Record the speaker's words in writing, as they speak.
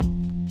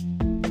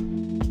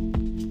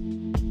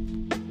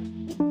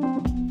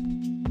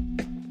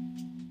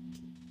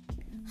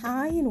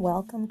and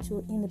welcome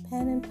to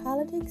Independent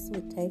Politics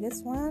with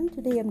Tegas One.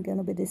 Today I'm going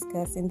to be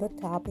discussing the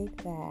topic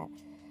that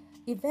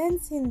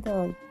events in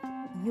the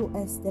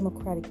U.S.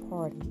 Democratic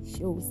Party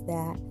shows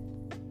that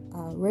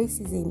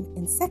racism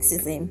and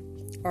sexism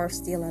are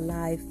still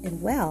alive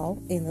and well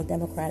in the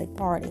Democratic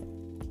Party.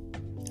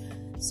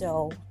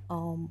 So,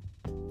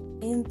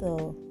 in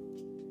the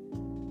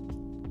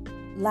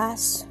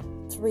last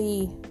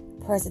three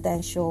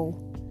presidential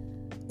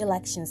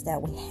elections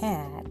that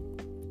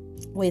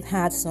we've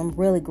had some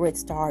really great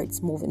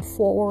starts moving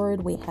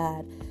forward. We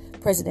had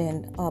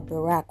President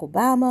Barack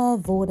Obama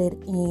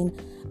voted in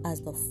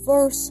as the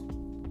first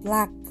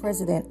Black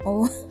president.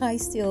 Oh, I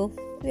still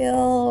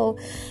feel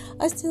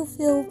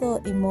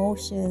the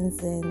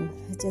emotions and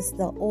just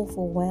the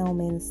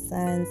overwhelming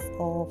sense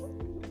of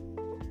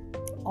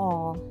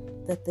awe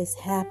that this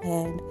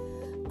happened,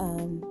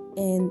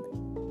 and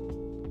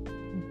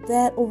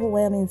that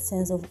overwhelming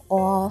sense of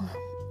awe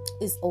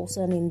is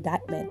also an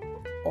indictment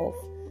of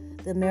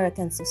the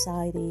American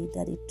society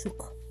that it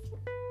took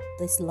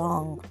this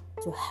long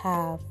to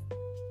have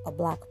a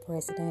Black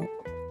president.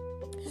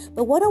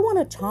 But what I want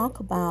to talk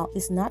about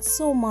is not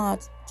so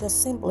much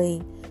just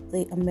simply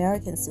the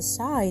American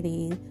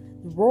society's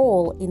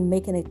role in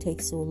making it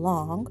take so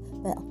long,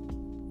 but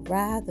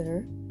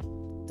rather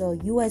the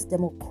U.S.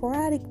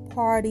 Democratic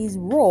Party's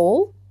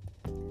role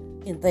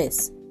in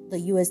this. The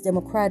U.S.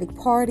 Democratic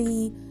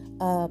Party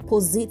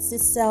posits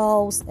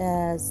itself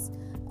as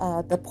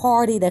the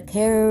party that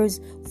cares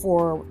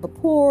for the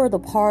poor, the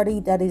party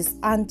that is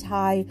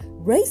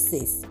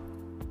anti-racist.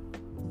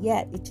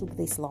 Yet it took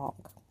this long.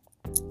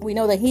 We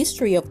know the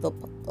history of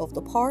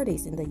the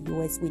parties in the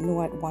U.S. We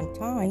know at one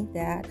time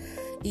that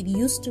it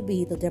used to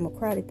be the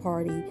Democratic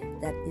Party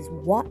that is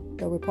what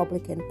the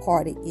Republican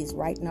Party is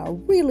right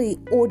now, really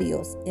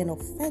odious and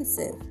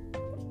offensive.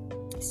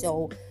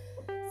 So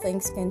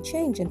things can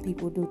change and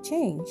people do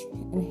change.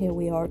 And here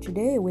we are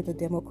today with the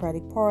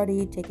Democratic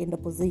Party taking the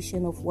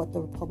position of what the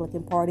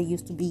Republican Party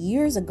used to be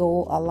years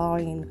ago,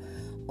 allowing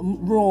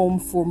room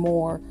for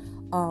more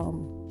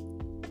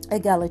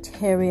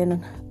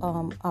egalitarian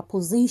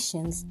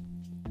positions.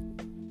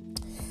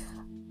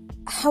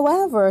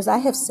 However, as I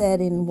have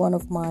said in one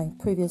of my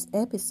previous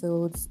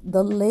episodes,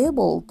 the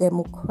label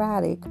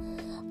Democratic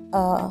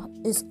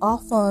is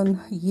often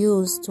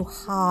used to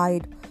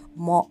hide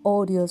more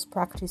odious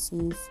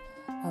practices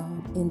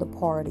in the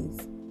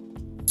parties.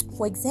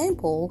 For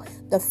example,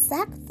 the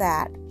fact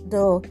that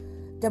the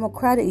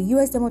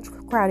U.S.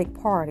 Democratic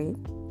Party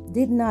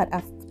did not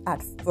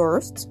at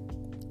first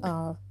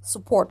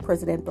support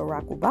President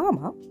Barack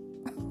Obama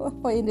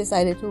when he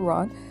decided to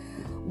run.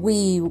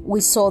 We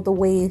saw the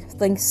way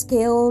things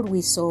scaled.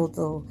 We saw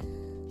the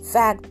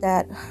fact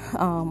that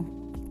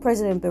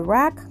President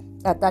Barack,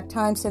 at that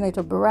time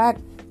Senator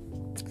Barack,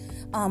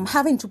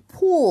 having to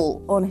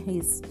pull on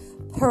his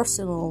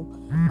personal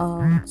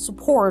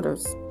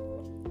supporters.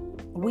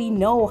 We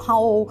know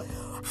how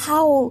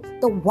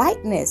the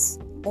whiteness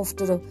of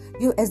the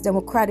U.S.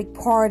 Democratic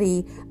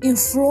Party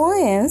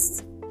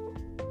influenced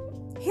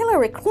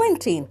Hillary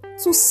Clinton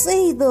to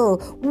say the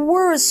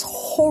worst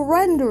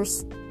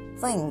horrendous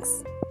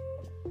things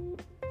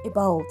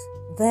about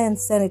then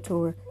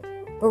Senator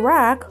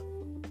Barack,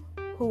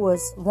 who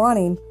was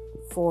running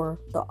for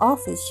the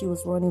office she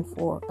was running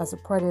for as a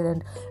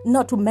president,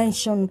 not to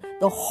mention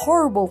the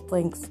horrible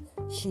things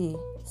she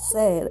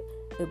said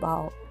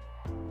about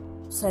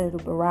Senator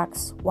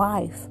Barack's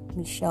wife,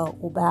 Michelle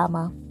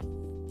Obama.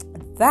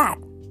 That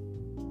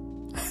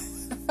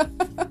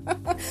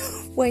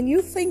when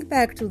you think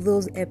back to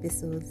those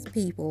episodes,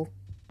 people,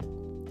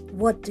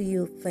 what do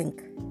you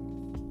think?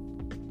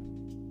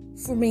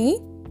 For me,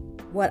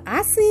 what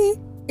I see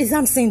is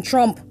I'm seeing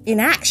Trump in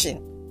action.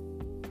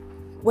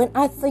 When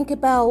I think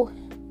about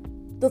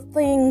the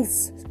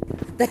things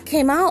that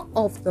came out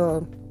of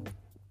the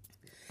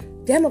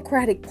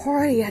Democratic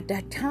Party at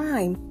that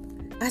time,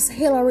 as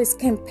Hillary's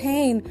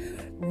campaign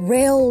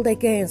railed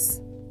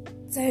against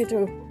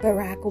Senator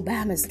Barack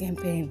Obama's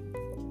campaign,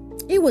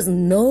 it was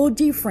no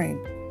different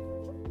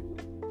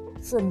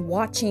from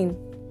watching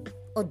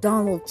a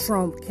Donald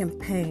Trump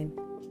campaign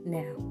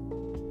now.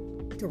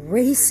 The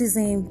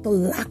racism, the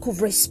lack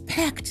of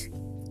respect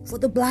for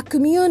the Black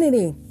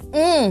community.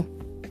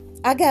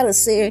 I gotta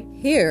say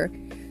here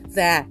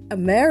that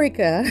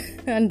America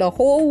and the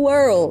whole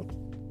world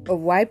of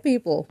white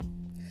people,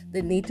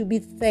 they need to be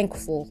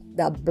thankful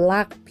that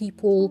Black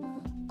people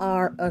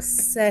are a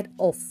set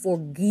of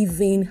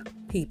forgiving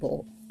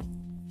people.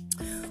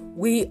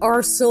 We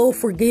are so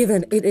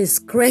forgiven. It is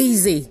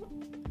crazy.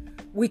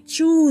 We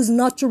choose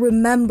not to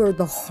remember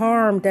the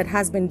harm that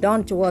has been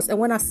done to us. And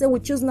when I say we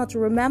choose not to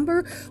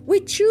remember, we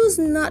choose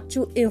not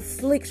to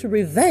inflict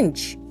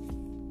revenge.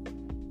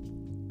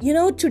 You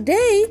know,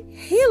 today,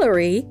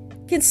 Hillary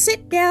can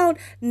sit down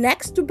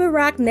next to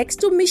Barack, next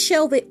to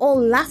Michelle. They all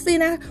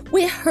laughing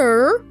with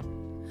her.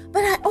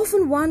 But I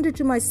often wonder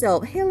to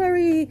myself,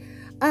 Hillary,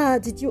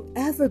 Did you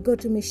ever go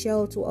to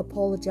Michelle to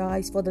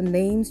apologize for the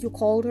names you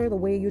called her, the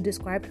way you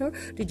described her?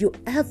 Did you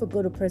ever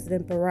go to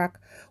President Barack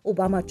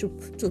Obama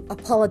to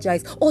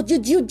apologize? Or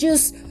did you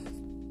just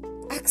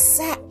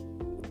accept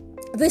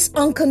this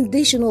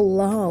unconditional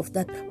love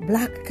that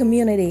Black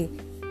community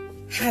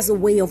has a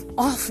way of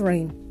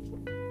offering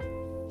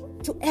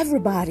to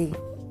everybody.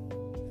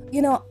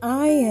 You know,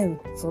 I am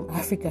from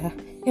Africa,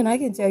 and I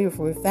can tell you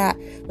for a fact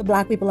the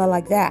Black people are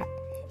like that.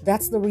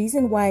 That's the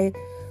reason why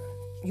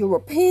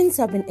Europeans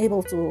have been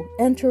able to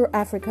enter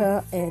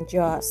Africa and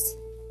just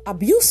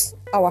abuse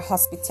our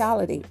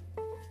hospitality.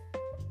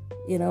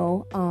 You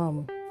know,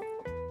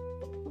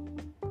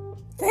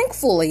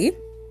 thankfully,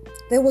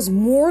 there was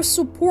more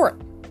support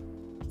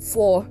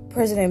for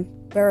President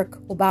Barack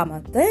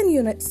Obama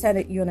than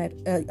Senator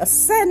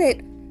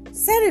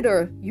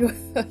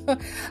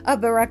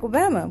Barack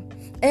Obama.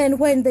 And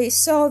when they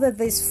saw that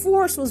this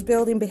force was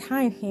building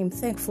behind him,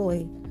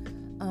 thankfully,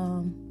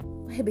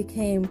 he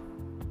became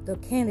the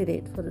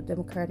candidate for the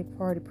Democratic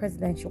Party,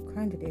 presidential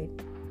candidate.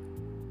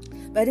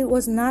 But it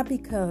was not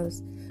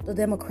because the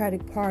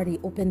Democratic Party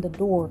opened the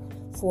door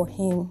for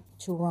him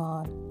to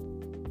run.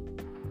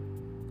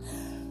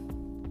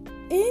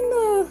 In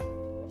the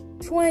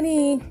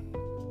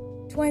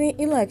 2020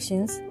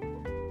 elections,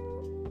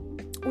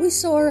 we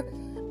saw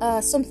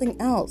something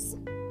else.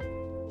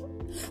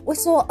 We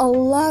saw a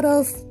lot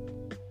of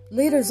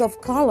leaders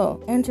of color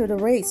enter the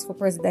race for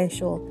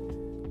presidential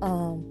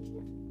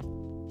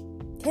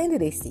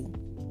candidacy.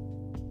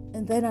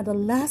 And then at the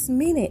last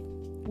minute,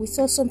 we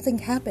saw something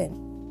happen.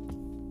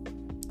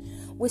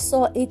 We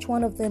saw each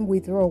one of them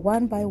withdraw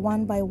one by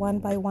one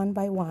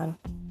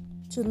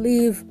to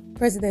leave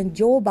President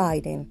Joe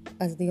Biden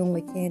as the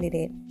only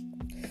candidate.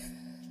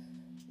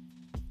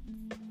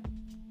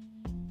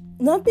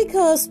 Not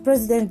because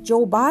President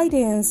Joe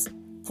Biden's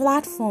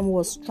platform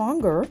was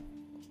stronger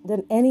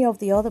than any of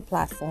the other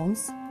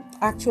platforms.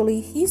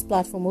 Actually, his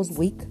platform was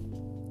weak.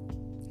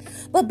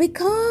 But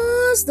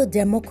because the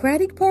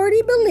Democratic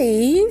Party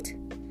believed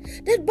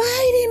that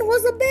Biden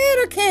was a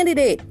better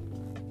candidate.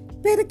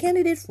 Better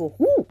candidate for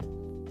who?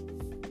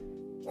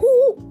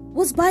 Who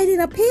was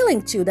Biden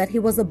appealing to that he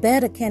was a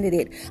better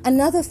candidate?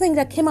 Another thing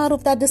that came out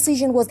of that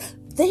decision was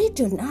they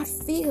do not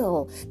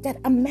feel that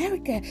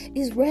America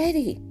is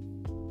ready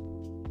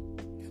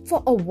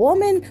for a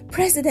woman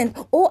president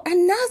or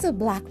another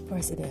Black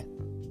president.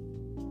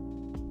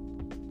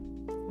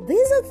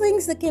 These are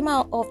things that came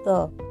out of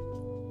the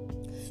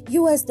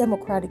U.S.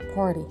 Democratic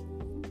Party.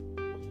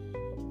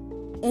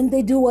 And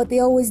they do what they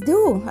always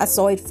do. I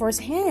saw it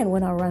firsthand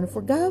when I ran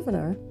for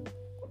governor.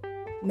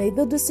 Made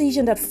the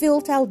decision that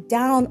filtered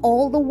down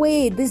all the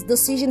way. This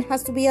decision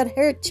has to be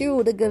adhered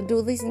to. They're going to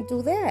do this and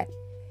do that.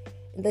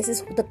 And this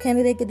is the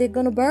candidate they're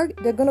going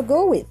to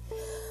go with.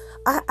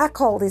 I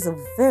call this a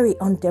very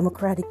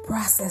undemocratic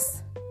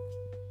process.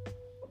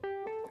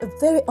 A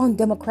very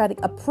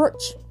undemocratic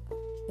approach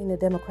in the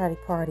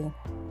Democratic Party.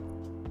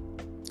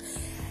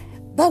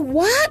 But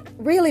what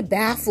really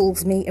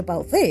baffles me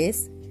about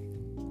this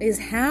is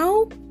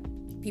how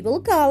people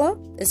of color,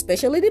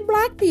 especially the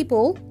Black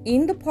people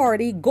in the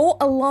party, go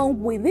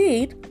along with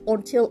it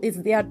until it's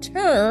their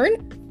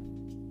turn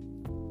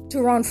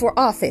to run for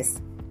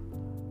office.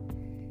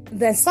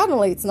 Then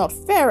suddenly it's not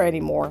fair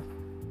anymore.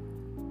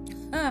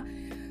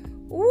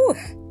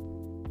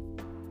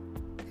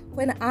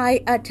 When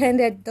I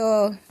attended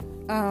the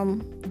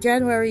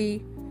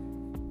January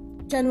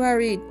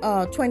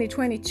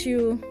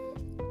 2022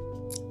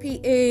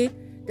 PA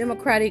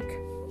Democratic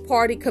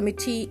Party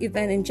Committee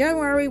event in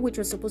January, which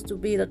was supposed to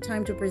be the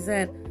time to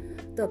present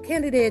the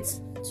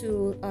candidates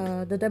to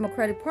the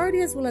Democratic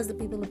Party as well as the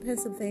people of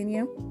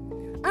Pennsylvania,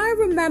 I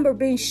remember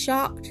being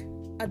shocked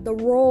at the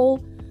role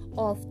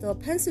of the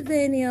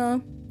Pennsylvania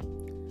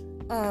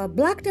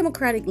Black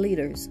Democratic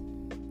leaders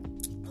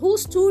who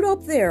stood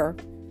up there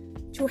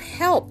to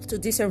help to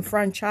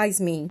disenfranchise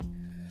me,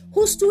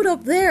 who stood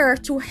up there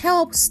to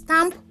help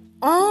stamp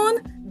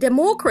on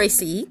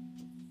democracy,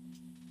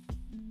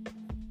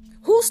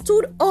 who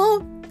stood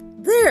up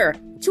there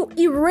to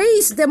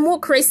erase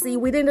democracy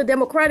within the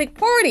Democratic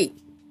Party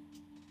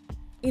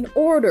in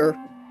order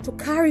to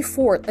carry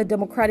forth a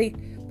Democratic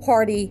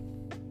Party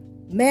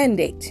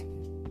mandate.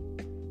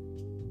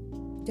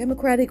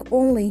 Democratic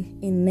only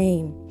in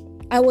name.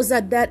 I was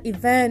at that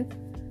event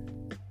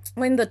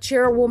when the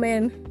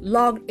chairwoman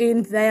logged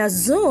in via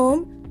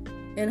Zoom,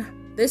 and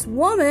this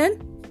woman,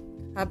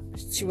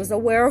 she was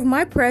aware of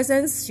my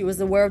presence. She was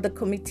aware of the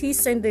committee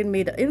sending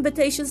me the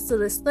invitations to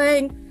this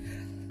thing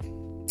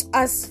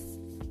as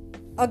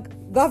a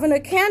governor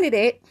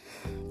candidate.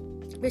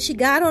 But she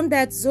got on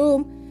that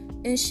Zoom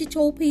and she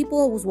told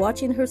people, I was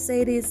watching her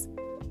say this,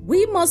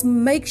 we must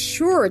make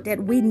sure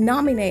that we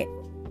nominate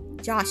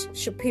Josh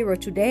Shapiro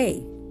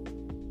today.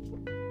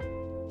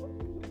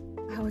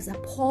 I was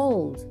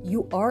appalled.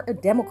 You are a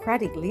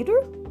Democratic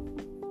leader?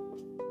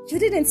 You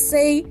didn't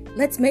say,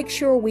 let's make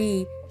sure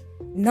we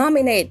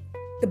nominate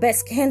the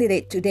best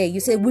candidate today. You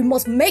said, we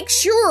must make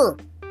sure.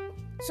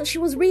 So she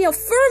was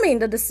reaffirming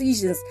the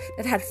decisions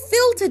that had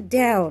filtered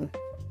down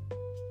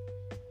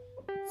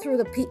through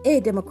the PA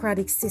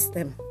Democratic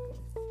system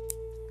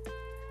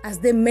as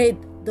they made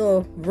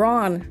the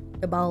run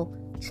about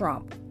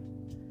Trump,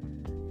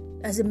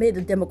 as they made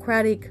the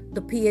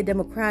PA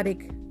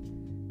Democratic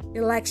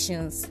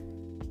elections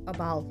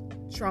about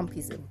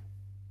Trumpism.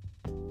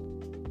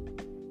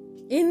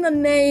 In the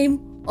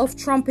name of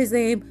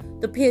Trumpism,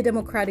 the PA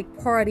Democratic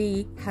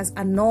Party has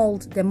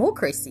annulled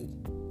democracy.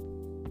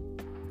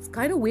 It's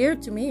kind of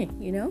weird to me,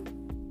 you know?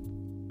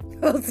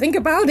 Think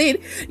about it.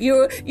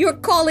 You're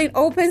calling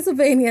all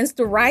Pennsylvanians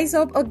to rise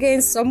up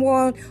against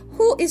someone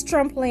who is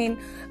trampling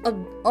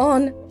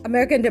on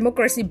American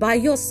democracy by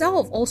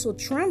yourself, also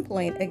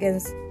trampling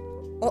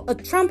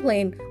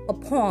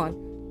upon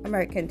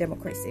American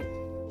democracy.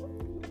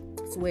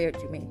 It's weird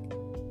to me.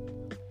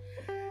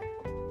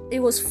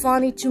 It was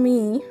funny to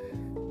me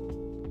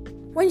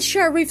when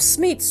Sheriff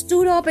Smith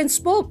stood up and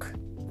spoke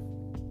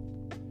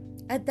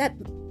at that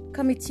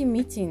committee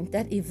meeting,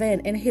 that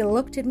event, and he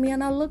looked at me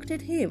and I looked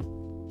at him.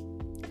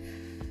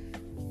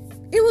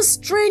 It was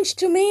strange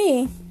to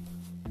me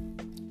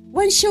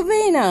when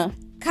Shavina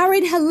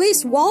carried her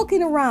list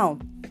walking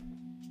around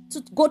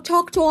to go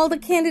talk to all the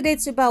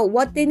candidates about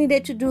what they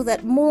needed to do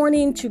that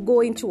morning, to go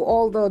into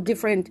all the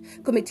different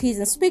committees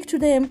and speak to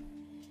them.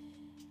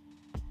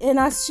 And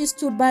as she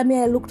stood by me,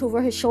 I looked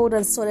over her shoulder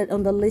and saw that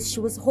on the list she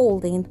was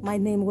holding, my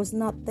name was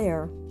not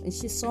there. And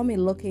she saw me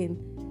looking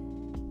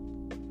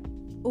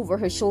over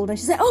her shoulder and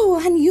she said, "Oh,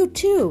 and you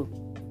too."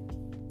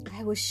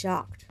 I was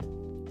shocked.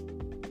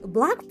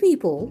 Black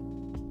people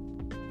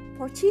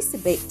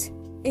participate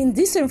in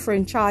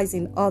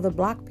disenfranchising other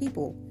black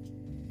people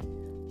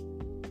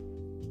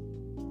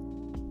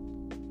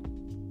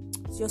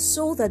just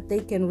so that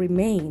they can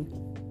remain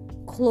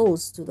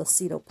close to the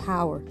seat of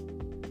power.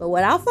 But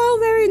what I found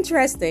very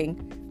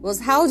interesting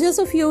was how just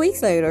a few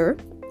weeks later,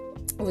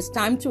 it was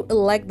time to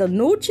elect the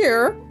new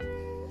chair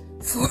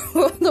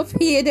for the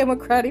PA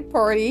Democratic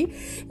Party,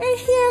 and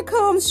here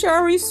comes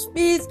Sheriff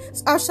Street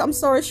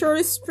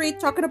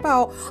talking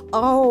about,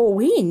 "Oh,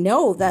 we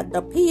know that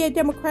the PA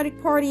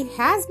Democratic Party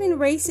has been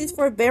racist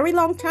for a very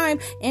long time,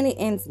 and it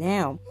ends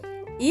now.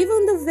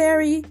 Even the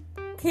very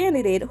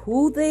candidate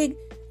who they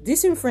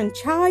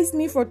disenfranchised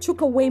me for,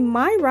 took away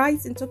my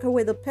rights and took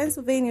away the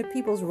Pennsylvania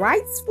people's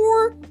rights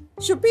for,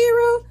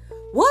 Shapiro,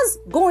 was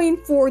going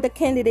for the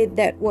candidate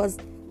that was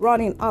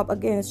running up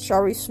against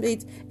Sheriff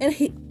Smith, and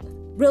he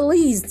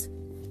released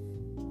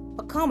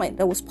a comment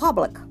that was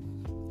public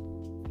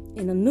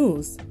in the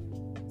news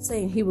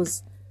saying he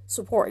was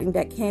supporting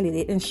that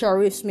candidate, and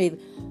Sheriff Smith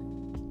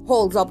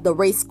holds up the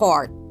race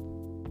card.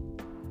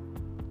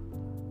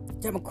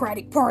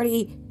 Democratic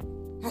Party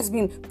has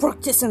been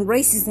practicing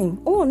racism.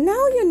 Oh, now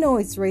you know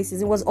it's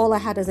racism, was all I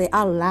had to say.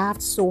 I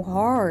laughed so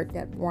hard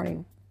that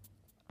morning.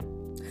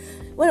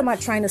 What am I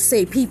trying to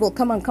say? People,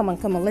 come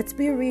on. Let's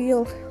be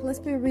real.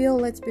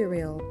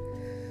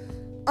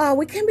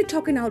 We can't be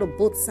talking out of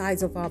both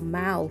sides of our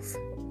mouth.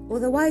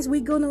 Otherwise, we're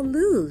going to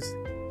lose.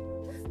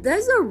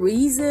 There's a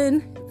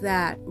reason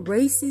that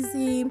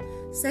racism,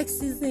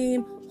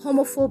 sexism,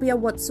 homophobia,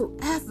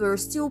 whatsoever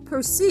still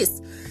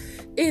persists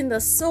in the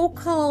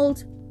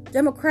so-called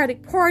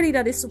Democratic Party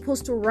that is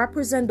supposed to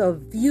represent the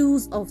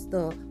views of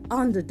the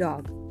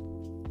underdog.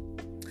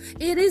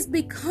 It is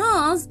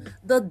because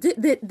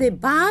they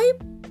buy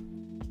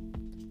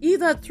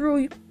either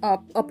through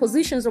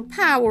positions of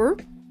power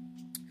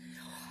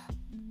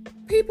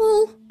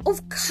people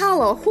of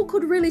color who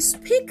could really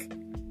speak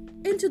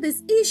into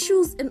these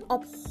issues and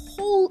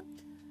uphold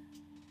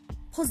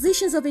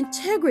positions of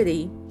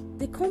integrity.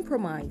 They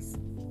compromise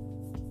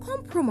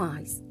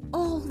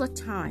all the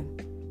time.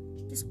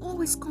 There's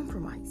always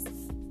compromise.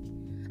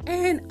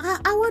 And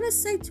I want to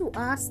say to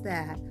us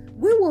that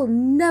we will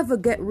never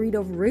get rid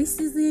of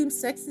racism,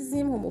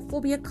 sexism,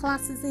 homophobia,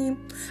 classism,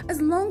 as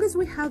long as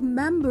we have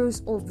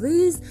members of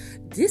these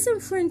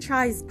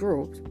disenfranchised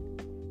groups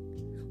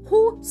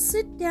who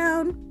sit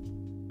down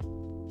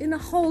in the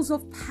halls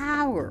of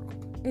power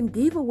and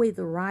give away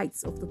the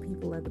rights of the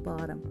people at the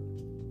bottom.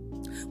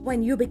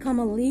 When you become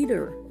a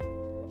leader,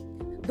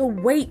 the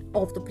weight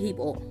of the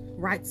people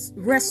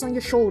rests on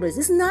your shoulders.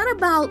 It's not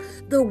about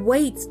the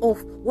weight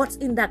of what's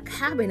in that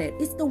cabinet.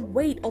 It's the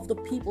weight of the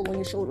people on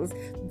your shoulders.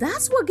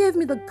 That's what gave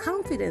me the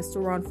confidence to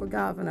run for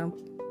governor.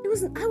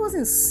 I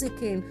wasn't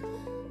seeking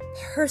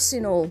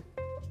personal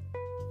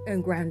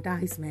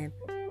aggrandizement.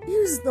 It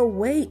was the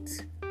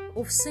weight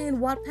of seeing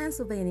what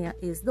Pennsylvania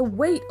is, the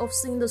weight of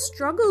seeing the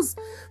struggles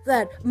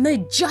that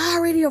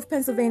majority of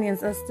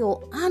Pennsylvanians are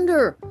still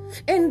under,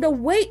 and the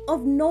weight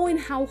of knowing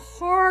how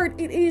hard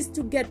it is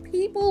to get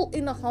people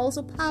in the halls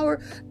of power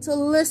to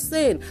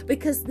listen,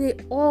 because they're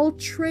all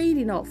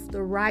trading off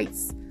the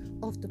rights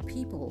of the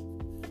people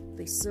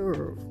they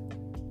serve.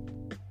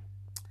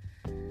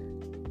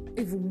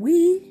 If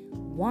we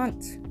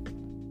want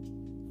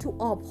to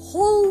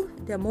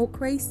uphold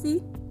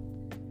democracy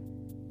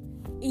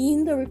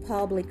in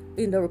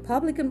the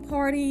Republican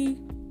Party,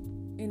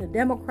 in the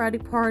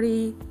Democratic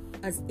Party,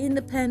 as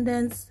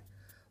independents,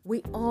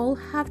 we all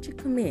have to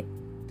commit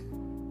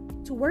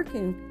to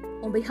working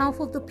on behalf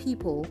of the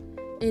people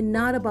and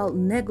not about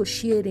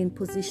negotiating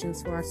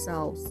positions for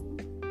ourselves.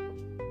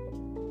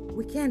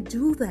 We can't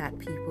do that,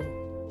 people.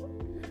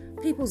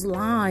 People's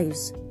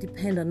lives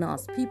depend on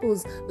us.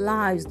 People's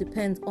lives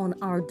depend on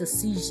our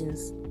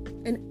decisions.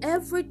 And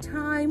every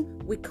time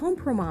we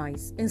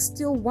compromise and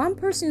steal one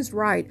person's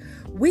right,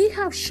 we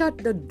have shut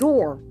the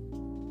door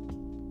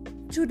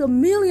to the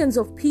millions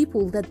of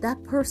people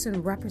that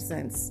person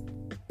represents.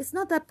 It's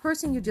not that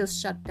person you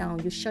just shut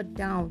down. You shut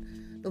down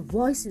the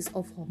voices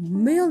of a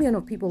million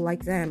of people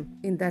like them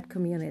in that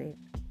community,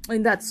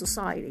 in that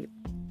society.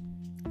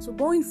 So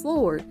going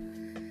forward,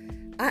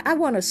 I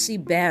want to see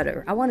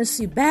better. I want to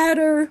see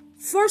better,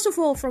 first of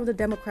all, from the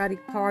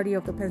Democratic Party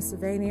of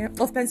Pennsylvania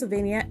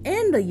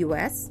and the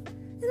U.S.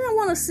 And I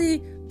want to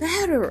see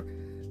better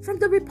from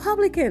the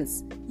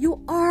Republicans.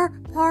 You are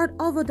part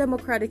of a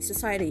democratic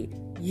society.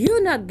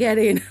 You're not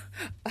getting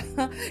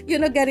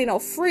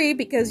off free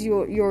because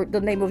you're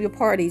the name of your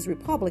party is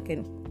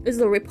Republican. It's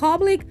the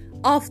Republic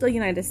of the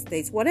United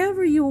States.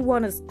 Whatever you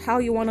want to, how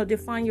you want to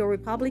define your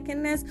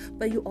Republicanness,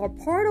 but you are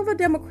part of a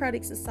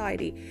democratic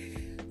society.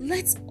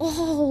 Let's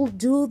all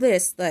do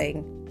this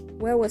thing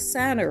where we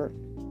center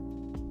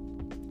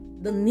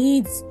the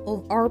needs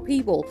of our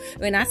people.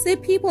 When I say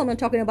people, I'm not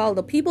talking about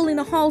the people in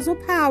the halls of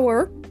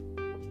power,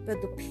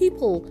 but the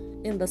people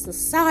in the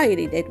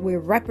society that we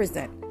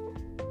represent.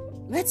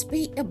 Let's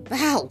be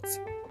about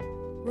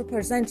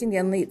representing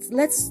their needs.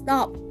 Let's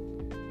stop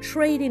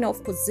trading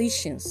off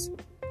positions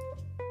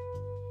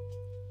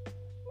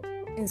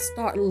and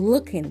start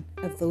looking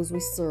at those we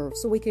serve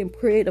so we can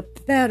create a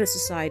better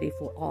society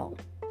for all.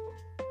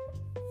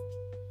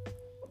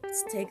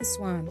 Let's take a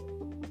swan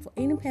for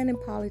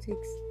independent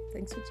politics.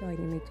 Thanks for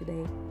joining me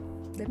today.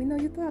 Let me know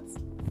your thoughts.